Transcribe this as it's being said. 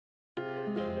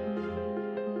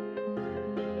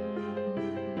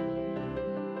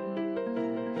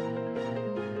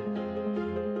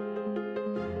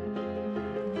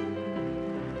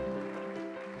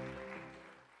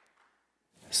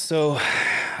So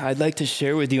I'd like to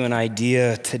share with you an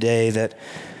idea today that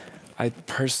I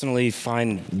personally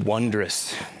find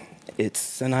wondrous.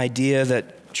 It's an idea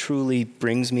that truly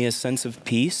brings me a sense of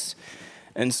peace,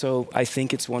 and so I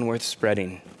think it's one worth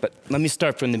spreading. But let me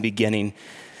start from the beginning.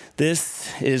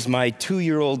 This is my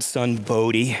 2-year-old son,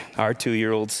 Bodhi, our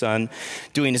 2-year-old son,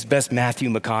 doing his best Matthew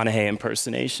McConaughey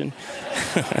impersonation.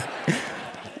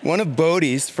 One of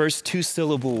Bodhi's first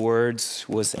 2-syllable words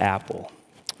was apple.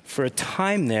 For a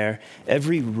time there,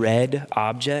 every red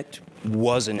object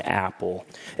was an apple.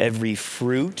 Every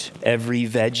fruit, every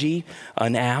veggie,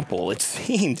 an apple. It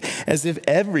seemed as if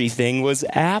everything was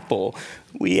apple.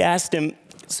 We asked him,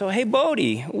 so hey,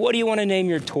 Bodhi, what do you want to name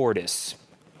your tortoise?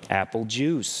 Apple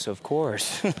juice, of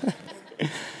course.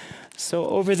 So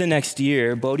over the next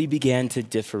year, Bodhi began to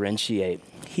differentiate.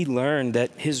 He learned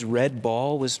that his red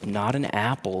ball was not an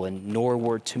apple, and nor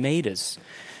were tomatoes.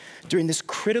 During this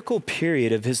critical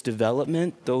period of his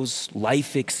development, those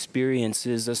life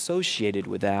experiences associated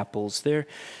with apples, their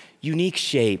unique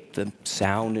shape, the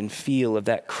sound and feel of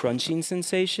that crunching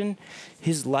sensation,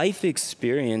 his life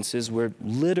experiences were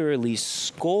literally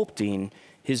sculpting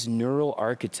his neural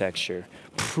architecture,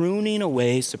 pruning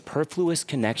away superfluous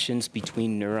connections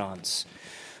between neurons.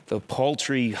 The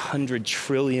paltry 100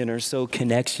 trillion or so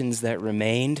connections that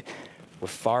remained were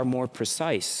far more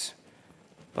precise,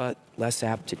 but less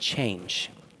apt to change.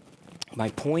 My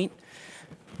point,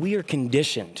 we are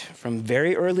conditioned from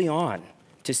very early on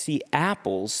to see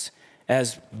apples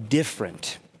as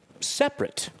different,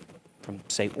 separate from,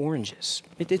 say, oranges.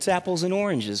 It's apples and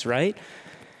oranges, right?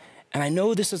 And I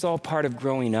know this is all part of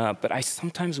growing up, but I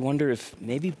sometimes wonder if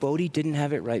maybe Bodhi didn't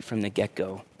have it right from the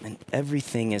get-go, and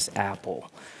everything is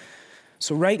apple.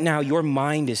 So right now, your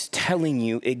mind is telling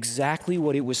you exactly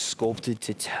what it was sculpted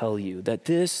to tell you, that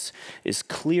this is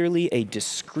clearly a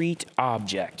discrete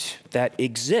object that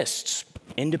exists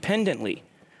independently.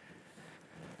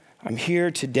 I'm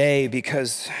here today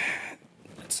because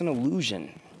it's an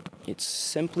illusion. It's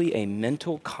simply a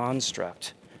mental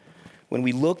construct. When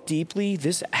we look deeply,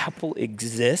 this apple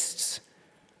exists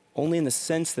only in the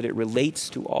sense that it relates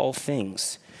to all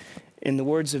things. In the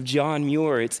words of John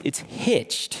Muir, it's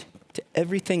hitched to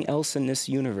everything else in this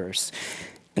universe.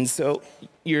 And so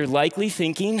you're likely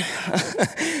thinking,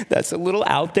 that's a little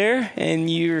out there, and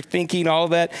you're thinking all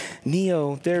that,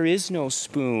 Neo, there is no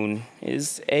spoon,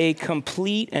 is a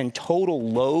complete and total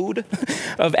load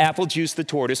of apple juice the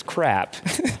tortoise crap.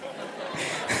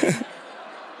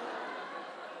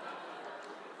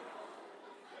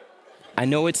 I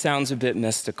know it sounds a bit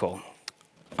mystical.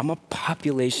 I'm a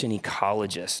population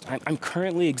ecologist. I'm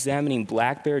currently examining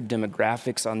black bear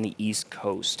demographics on the East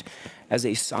Coast. As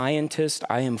a scientist,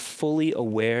 I am fully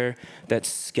aware that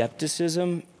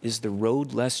skepticism is the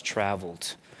road less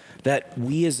traveled, that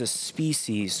we as a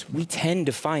species, we tend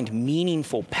to find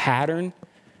meaningful pattern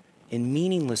in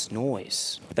meaningless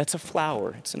noise. That's a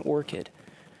flower, it's an orchid.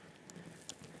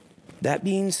 That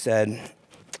being said,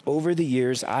 over the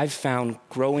years, I've found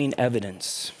growing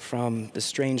evidence from the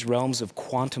strange realms of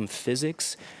quantum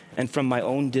physics and from my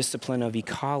own discipline of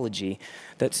ecology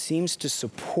that seems to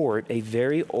support a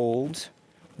very old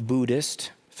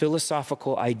Buddhist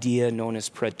philosophical idea known as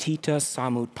pratitya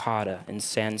samutpada in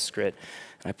Sanskrit.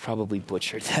 I probably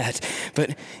butchered that,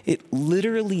 but it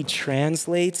literally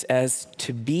translates as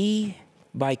to be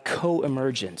by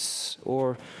co-emergence,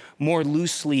 or more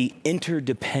loosely,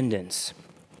 interdependence.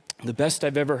 The best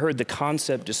I've ever heard the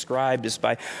concept described is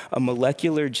by a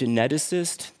molecular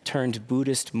geneticist turned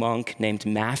Buddhist monk named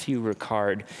Matthew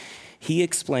Ricard. He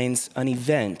explains an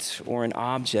event or an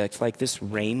object like this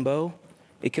rainbow.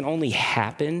 It can only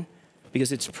happen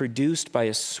because it's produced by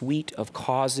a suite of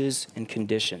causes and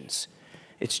conditions.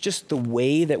 It's just the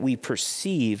way that we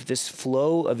perceive this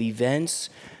flow of events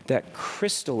that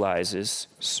crystallizes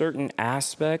certain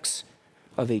aspects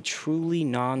of a truly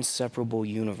non-separable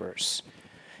universe.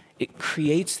 It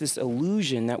creates this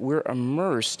illusion that we're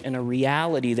immersed in a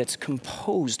reality that's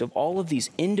composed of all of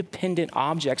these independent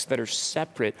objects that are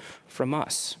separate from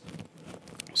us.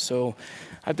 So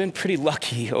I've been pretty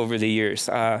lucky over the years.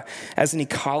 As an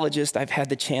ecologist, I've had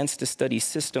the chance to study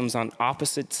systems on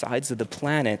opposite sides of the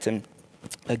planet, and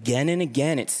again and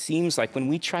again, it seems like when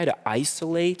we try to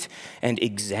isolate and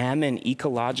examine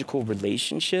ecological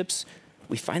relationships,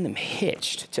 we find them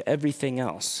hitched to everything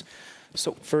else.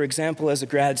 So, for example, as a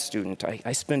grad student,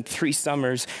 I spent 3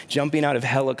 summers jumping out of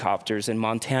helicopters in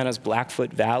Montana's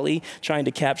Blackfoot Valley, trying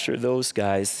to capture those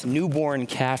guys, newborn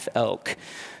calf elk.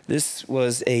 This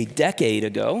was a decade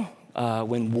ago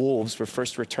when wolves were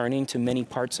first returning to many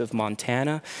parts of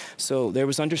Montana. So there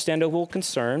was understandable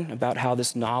concern about how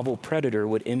this novel predator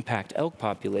would impact elk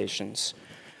populations.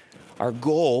 Our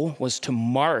goal was to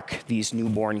mark these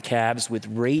newborn calves with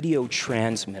radio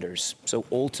transmitters, so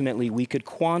ultimately we could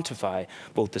quantify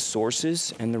both the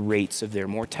sources and the rates of their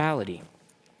mortality.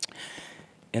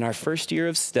 In our first year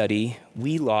of study,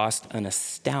 we lost an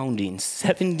astounding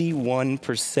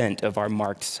 71% of our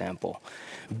marked sample.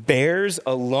 Bears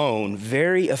alone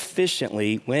very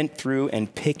efficiently went through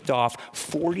and picked off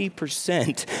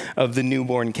 40% of the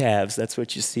newborn calves. That's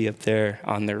what you see up there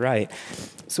on the right.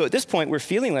 So at this point, we're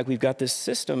feeling like we've got this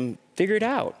system figured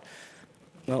out.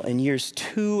 Well, in years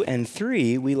 2 and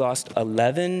 3, we lost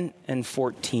 11 and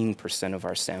 14% of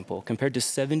our sample, compared to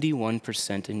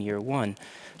 71% in year 1.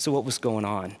 So what was going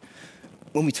on?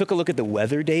 When we took a look at the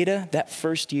weather data, that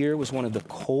first year was one of the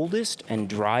coldest and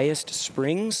driest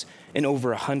springs in over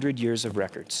 100 years of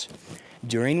records,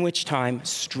 during which time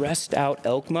stressed out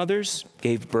elk mothers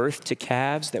gave birth to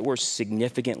calves that were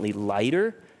significantly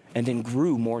lighter and then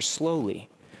grew more slowly.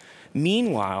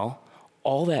 Meanwhile,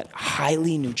 all that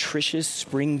highly nutritious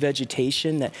spring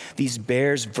vegetation that these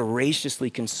bears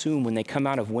voraciously consume when they come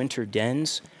out of winter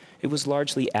dens, it was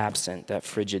largely absent that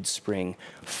frigid spring,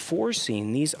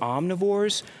 forcing these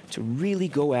omnivores to really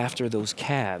go after those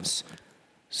calves.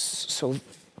 So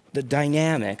the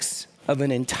dynamics of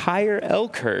an entire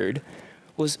elk herd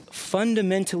was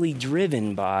fundamentally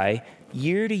driven by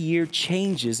year-to-year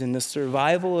changes in the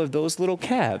survival of those little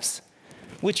calves,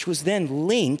 which was then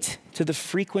linked to the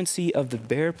frequency of the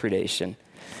bear predation.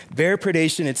 Bear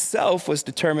predation itself was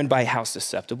determined by how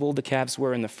susceptible the calves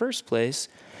were in the first place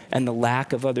and the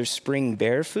lack of other spring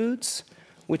bear foods,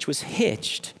 which was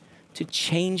hitched to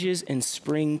changes in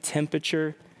spring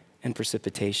temperature and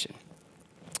precipitation.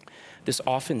 This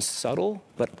often subtle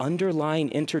but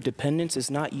underlying interdependence is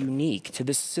not unique to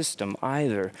this system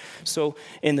either. So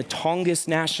in the Tongass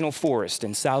National Forest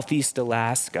in southeast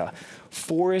Alaska,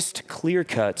 forest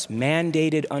clear-cuts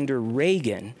mandated under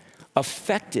Reagan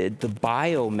affected the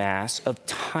biomass of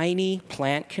tiny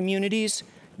plant communities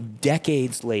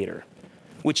decades later,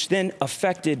 which then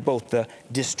affected both the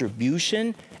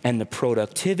distribution and the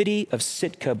productivity of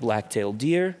Sitka black-tailed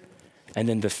deer, and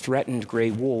then the threatened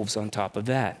gray wolves on top of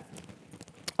that.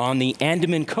 On the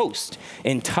Andaman Coast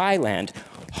in Thailand,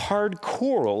 hard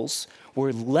corals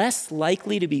were less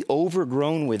likely to be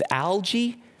overgrown with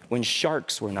algae when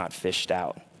sharks were not fished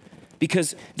out.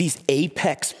 Because these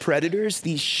apex predators,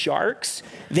 these sharks,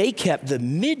 they kept the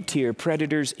mid-tier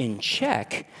predators in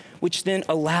check, which then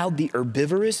allowed the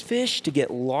herbivorous fish to get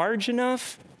large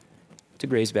enough to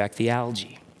graze back the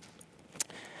algae.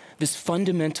 This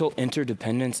fundamental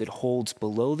interdependence, it holds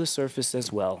below the surface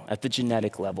as well, at the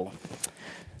genetic level.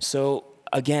 So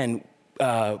again,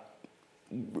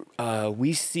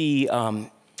 we see,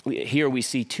 here we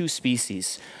see two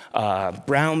species,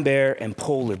 brown bear and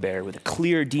polar bear, with a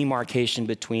clear demarcation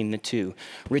between the two.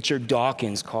 Richard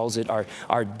Dawkins calls it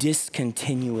our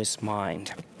discontinuous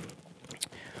mind.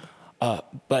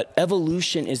 But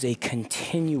evolution is a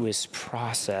continuous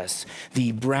process.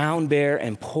 The brown bear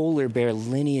and polar bear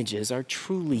lineages are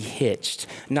truly hitched,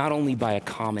 not only by a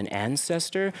common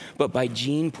ancestor, but by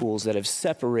gene pools that have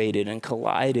separated and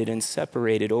collided and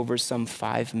separated over some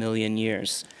 5 million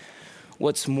years.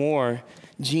 What's more,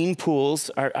 gene pools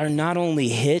are not only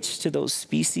hitched to those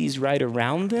species right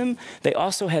around them, they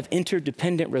also have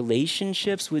interdependent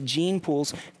relationships with gene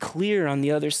pools clear on the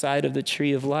other side of the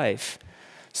tree of life.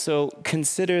 So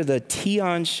consider the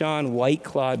Tian Shan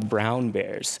white-clawed brown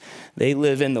bears. They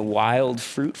live in the wild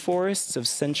fruit forests of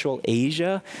Central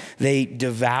Asia. They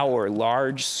devour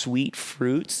large, sweet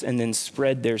fruits and then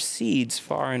spread their seeds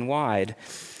far and wide.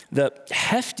 The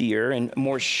heftier and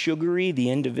more sugary the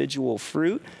individual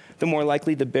fruit, the more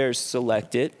likely the bears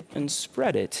select it and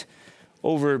spread it.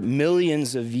 Over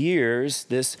millions of years,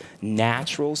 this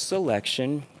natural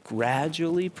selection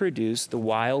gradually produced the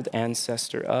wild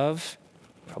ancestor of,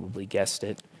 probably guessed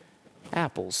it,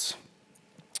 apples.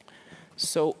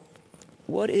 So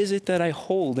what is it that I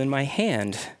hold in my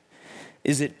hand?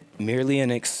 Is it merely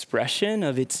an expression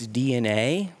of its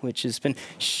DNA, which has been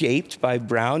shaped by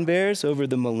brown bears over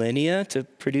the millennia to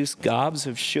produce gobs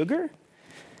of sugar?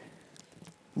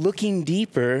 Looking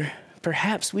deeper,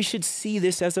 perhaps we should see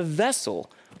this as a vessel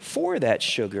for that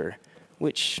sugar,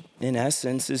 which in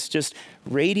essence is just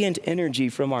radiant energy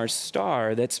from our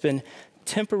star that's been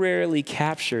temporarily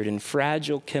captured in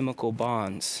fragile chemical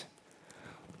bonds.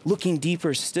 Looking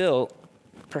deeper still,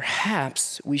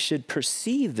 perhaps we should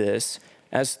perceive this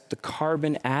as the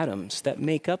carbon atoms that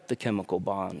make up the chemical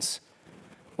bonds.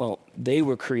 Well, they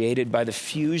were created by the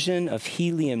fusion of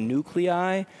helium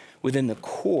nuclei within the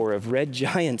core of red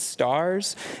giant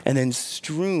stars and then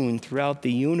strewn throughout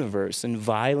the universe in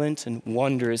violent and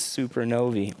wondrous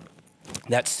supernovae.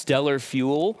 That stellar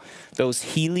fuel, those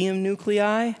helium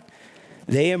nuclei,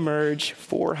 they emerge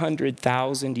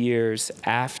 400,000 years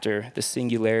after the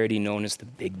singularity known as the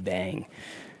Big Bang.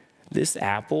 This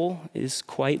apple is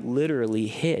quite literally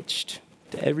hitched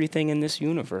to everything in this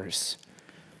universe.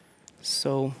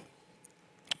 So,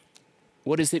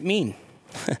 what does it mean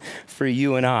for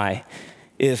you and I?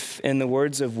 If, in the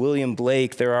words of William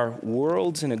Blake, there are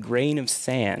worlds in a grain of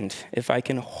sand, if I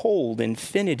can hold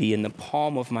infinity in the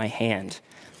palm of my hand,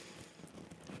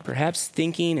 perhaps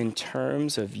thinking in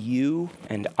terms of you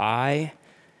and I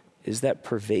is that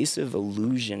pervasive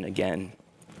illusion again.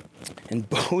 And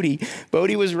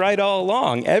Bodhi was right all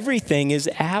along. Everything is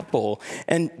apple.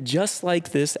 And just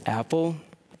like this apple,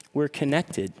 we're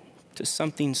connected to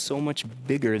something so much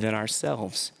bigger than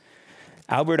ourselves.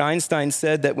 Albert Einstein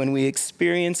said that when we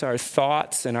experience our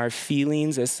thoughts and our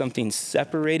feelings as something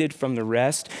separated from the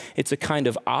rest, it's a kind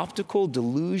of optical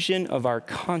delusion of our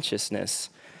consciousness.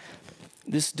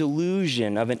 This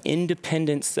delusion of an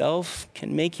independent self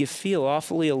can make you feel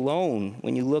awfully alone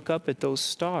when you look up at those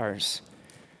stars.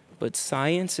 But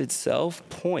science itself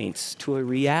points to a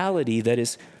reality that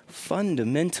is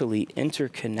fundamentally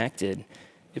interconnected.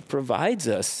 It provides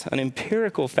us an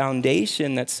empirical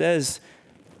foundation that says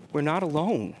we're not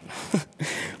alone.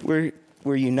 We're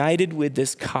united with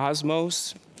this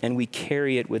cosmos, and we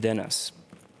carry it within us.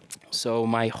 So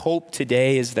my hope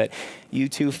today is that you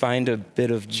too find a bit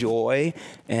of joy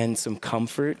and some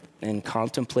comfort in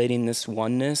contemplating this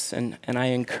oneness. And I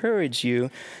encourage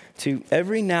you to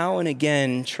every now and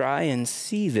again try and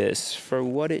see this for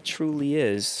what it truly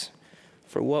is,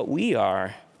 for what we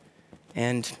are,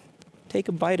 and take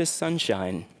a bite of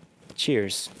sunshine.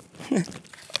 Cheers.